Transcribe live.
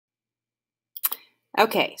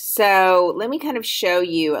Okay, so let me kind of show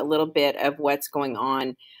you a little bit of what's going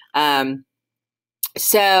on. Um,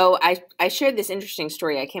 so I shared this interesting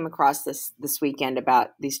story I came across this weekend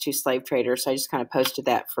about these two slave traders. So I just kind of posted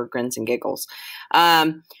that for grins and giggles.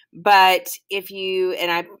 But if you and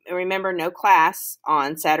I remember no class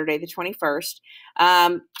on Saturday the 21st.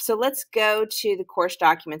 So let's go to the course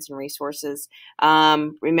documents and resources.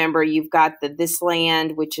 Remember, you've got the This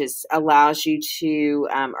Land, which is allows you to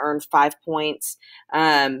earn 5 points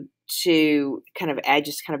to kind of add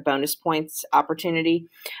just kind of bonus points opportunity.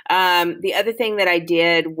 The other thing that I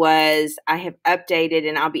did was I have updated,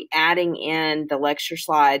 and I'll be adding in the lecture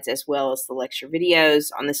slides as well as the lecture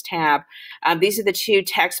videos on this tab. These are the two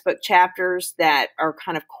textbook chapters that are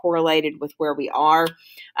kind of correlated with where we are.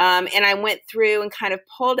 And I went through and kind of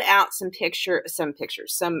pulled out some pictures,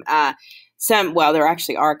 well, there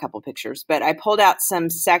actually are a couple pictures, but I pulled out some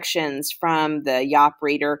sections from the YOP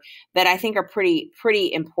reader that I think are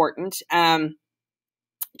pretty important.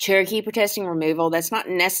 Cherokee protesting removal, that's not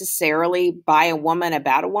necessarily by a woman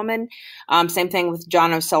about a woman. Same thing with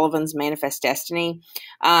John O'Sullivan's Manifest Destiny.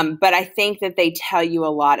 But I think that they tell you a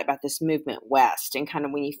lot about this movement west, and kind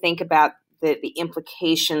of when you think about the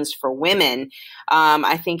implications for women,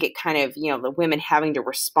 I think it kind of, the women having to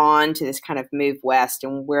respond to this kind of move west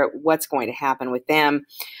and what's going to happen with them.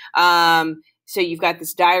 So you've got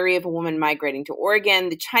this diary of a woman migrating to Oregon.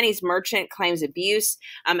 The Chinese merchant claims abuse.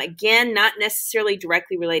 Again, not necessarily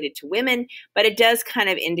directly related to women, but it does kind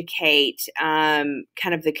of indicate kind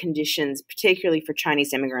of the conditions, particularly for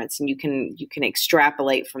Chinese immigrants, and you can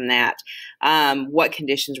extrapolate from that what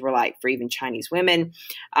conditions were like for even Chinese women.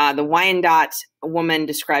 The Wyandotte woman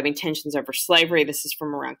describing tensions over slavery. This is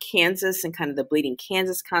from around Kansas and kind of the Bleeding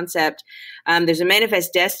Kansas concept. There's a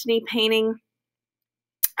Manifest Destiny painting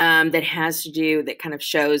that kind of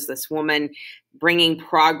shows this woman bringing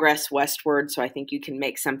progress westward. So I think you can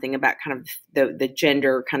make something about kind of the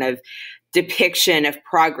gender kind of depiction of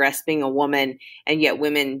progress being a woman, and yet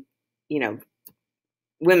women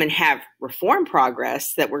have reform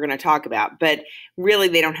progress that we're going to talk about, but really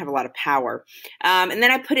they don't have a lot of power. And then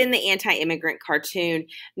I put in the anti-immigrant cartoon,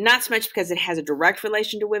 not so much because it has a direct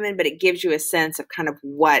relation to women, but it gives you a sense of kind of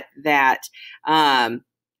what that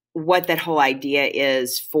whole idea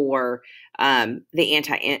is for the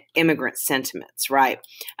anti-immigrant sentiments, right?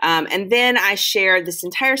 And then I shared this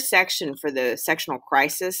entire section for the sectional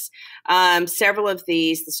crisis. Several of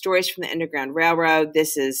these, the stories from the Underground Railroad.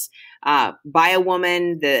 This is by a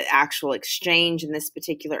woman. The actual exchange in this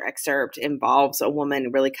particular excerpt involves a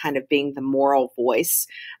woman really kind of being the moral voice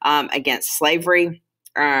against slavery.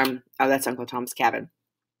 That's Uncle Tom's Cabin.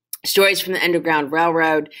 Stories from the Underground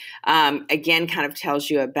Railroad, again, kind of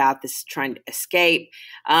tells you about this trying to escape.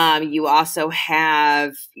 You also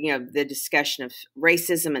have, the discussion of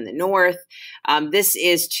racism in the North. This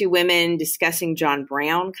is two women discussing John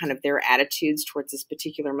Brown, kind of their attitudes towards this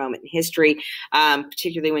particular moment in history,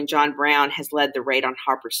 particularly when John Brown has led the raid on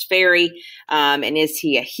Harper's Ferry. And is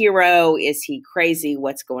he a hero? Is he crazy?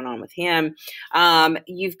 What's going on with him?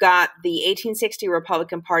 You've got the 1860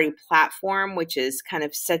 Republican Party platform, which is kind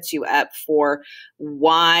of sets you up for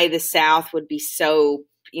why the South would be so,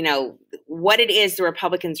 what it is the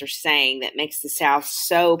Republicans are saying that makes the South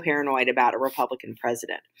so paranoid about a Republican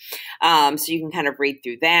president. So you can kind of read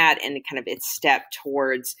through that and kind of its step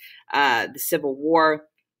towards the Civil War.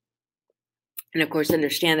 And of course,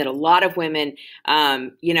 understand that a lot of women,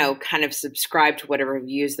 kind of subscribe to whatever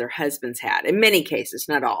views their husbands had. In many cases,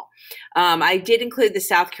 not all. I did include the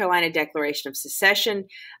South Carolina Declaration of Secession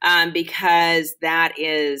because that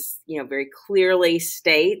is, very clearly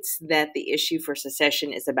states that the issue for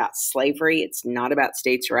secession is about slavery. It's not about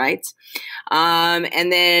states' rights.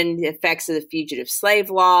 And then the effects of the Fugitive Slave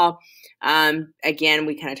Law. Again,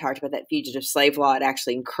 we kind of talked about that Fugitive Slave Law. It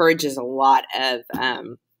actually encourages a lot of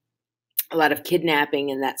kidnapping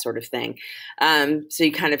and that sort of thing. So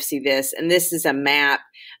you kind of see this, and this is a map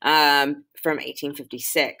from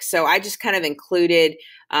 1856. So I just kind of included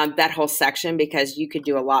that whole section because you could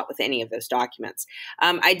do a lot with any of those documents.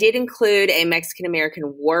 I did include a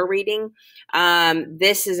Mexican-American War reading.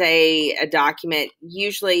 This is a document.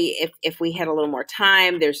 Usually if we had a little more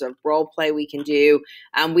time, there's a role play we can do.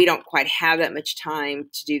 We don't quite have that much time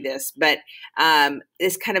to do this, but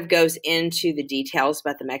this kind of goes into the details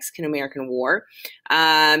about the Mexican-American War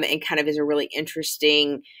and kind of is a really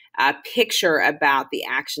interesting picture about the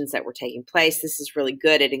actions that were taking place. This is really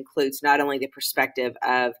good. It includes not only the perspective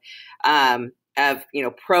of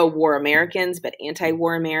pro-war Americans, but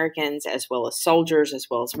anti-war Americans, as well as soldiers, as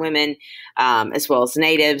well as women, as well as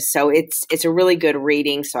natives. So it's a really good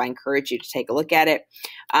reading. So I encourage you to take a look at it.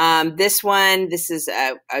 This is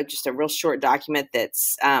just a real short document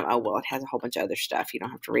that's, it has a whole bunch of other stuff. You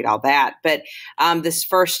don't have to read all that. But this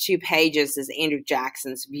first 2 pages is Andrew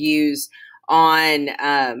Jackson's views on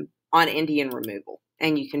Indian removal.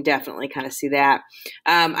 And you can definitely kind of see that.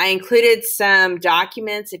 I included some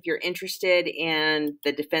documents if you're interested in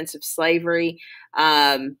the defense of slavery.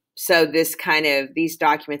 So these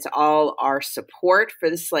documents all are support for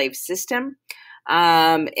the slave system,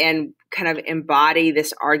 and kind of embody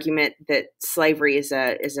this argument that slavery is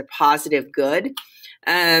a positive good.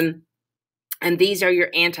 And these are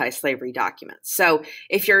your anti-slavery documents. So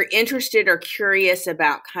if you're interested or curious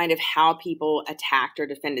about kind of how people attacked or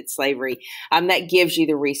defended slavery, that gives you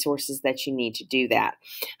the resources that you need to do that.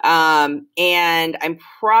 And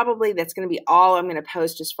that's going to be all I'm going to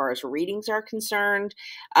post as far as readings are concerned.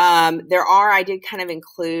 I did kind of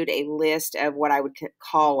include a list of what I would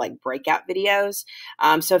call like breakout videos.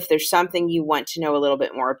 So if there's something you want to know a little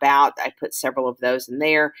bit more about, I put several of those in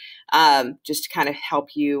there, just to kind of help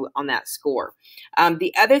you on that score.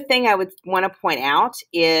 The other thing I would want to point out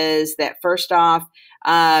is that first off,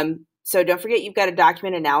 so don't forget you've got a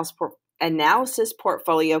document analysis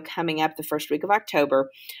portfolio coming up the first week of October.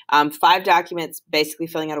 5 documents, basically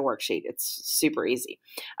filling out a worksheet. It's super easy.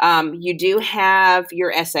 You do have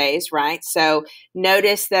your essays, right? So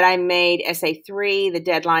notice that I made essay 3. The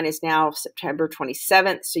deadline is now September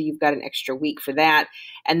 27th, so you've got an extra week for that.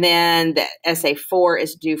 And then the essay 4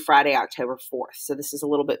 is due Friday, October 4th. So this is a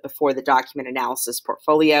little bit before the document analysis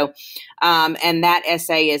portfolio. And that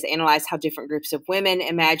essay is analyze how different groups of women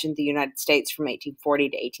imagined the United States from 1840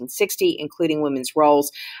 to 1860, including women's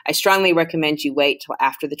roles. I strongly recommend you wait till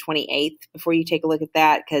after the 28th before you take a look at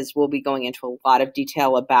that, because we'll be going into a lot of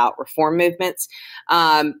detail about reform movements.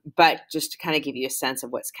 But just to kind of give you a sense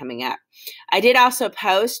of what's coming up. I did also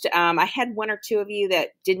post, I had 1 or 2 of you that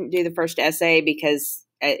didn't do the first essay because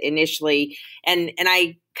initially, and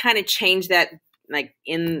I kind of changed that like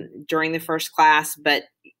during the first class, but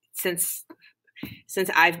since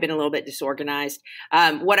I've been a little bit disorganized,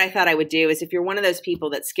 what I thought I would do is if you're one of those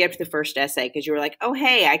people that skipped the first essay because you were like, oh,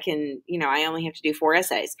 hey, I only have to do 4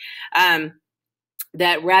 essays,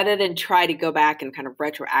 that rather than try to go back and kind of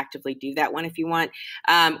retroactively do that one if you want,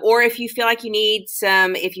 or if you feel like you need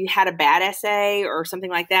if you had a bad essay or something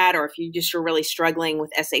like that, or if you just are really struggling with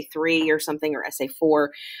essay 3 or something, or essay 4,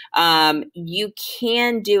 you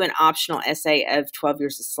can do an optional essay of 12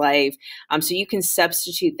 Years a Slave. So you can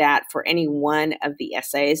substitute that for any one of the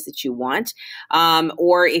essays that you want.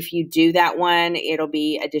 Or if you do that one, it'll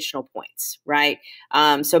be additional points, right?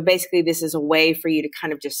 So basically this is a way for you to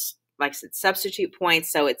kind of just, like I said, substitute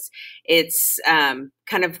points. So it's kind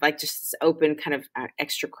of like just this open kind of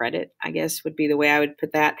extra credit, I guess would be the way I would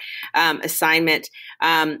put that, assignment.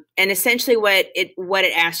 And essentially what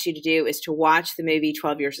it asks you to do is to watch the movie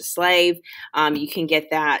 12 Years a Slave. You can get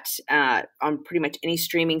that on pretty much any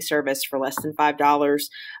streaming service for less than $5.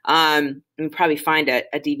 You probably find a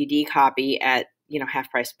DVD copy at Half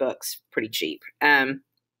Price Books pretty cheap.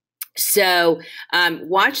 So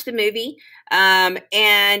watch the movie,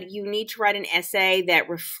 and you need to write an essay that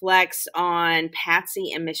reflects on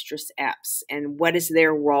Patsy and Mistress Epps and what is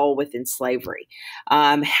their role within slavery.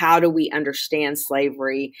 How do we understand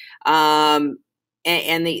slavery?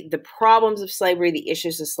 And the problems of slavery, the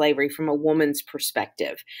issues of slavery from a woman's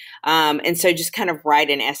perspective. And so just kind of write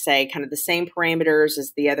an essay, kind of the same parameters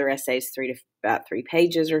as the other essays, about 3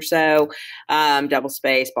 pages or so, double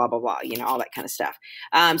space, blah, blah, blah, all that kind of stuff.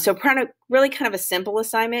 So really kind of a simple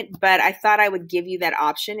assignment, but I thought I would give you that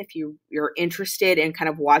option if you're interested in kind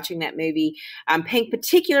of watching that movie, paying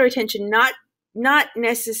particular attention, not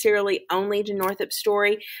necessarily only to Northup's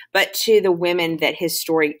story, but to the women that his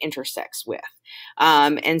story intersects with.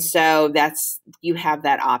 And so you have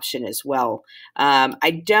that option as well.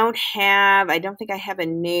 I don't think I have a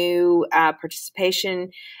new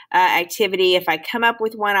participation activity. If I come up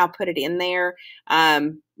with one, I'll put it in there.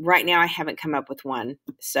 Right now I haven't come up with one,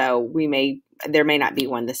 so there may not be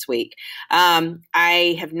one this week.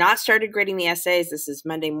 I have not started grading the essays. This is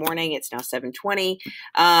Monday morning. It's now 7:20.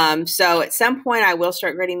 So at some point I will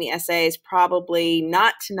start grading the essays, probably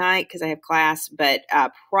not tonight because I have class, but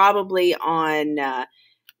probably on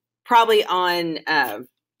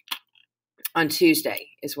Tuesday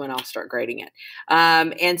is when I'll start grading it.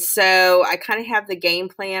 And so I kind of have the game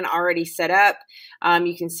plan already set up.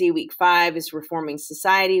 You can see week 5 is Reforming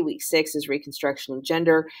Society. Week 6 is Reconstruction and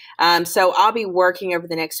Gender. So I'll be working over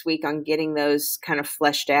the next week on getting those kind of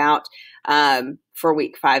fleshed out. for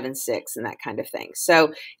week 5 and 6 and that kind of thing.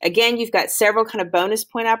 So again, you've got several kind of bonus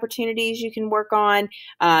point opportunities you can work on.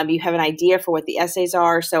 You have an idea for what the essays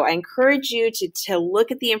are. So I encourage you to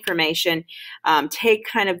look at the information, take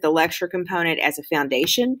kind of the lecture component as a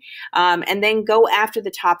foundation, and then go after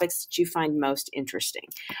the topics that you find most interesting.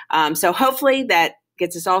 So hopefully that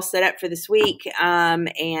gets us all set up for this week.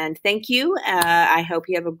 And thank you. I hope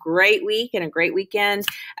you have a great week and a great weekend.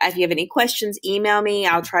 If you have any questions, email me.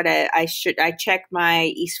 I check my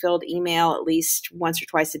Eastfield email at least once or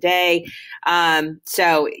twice a day.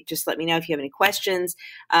 So just let me know if you have any questions.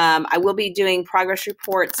 I will be doing progress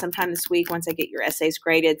reports sometime this week once I get your essays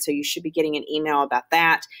graded. So you should be getting an email about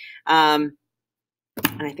that. And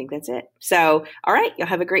I think that's it. So, all right, y'all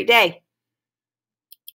have a great day.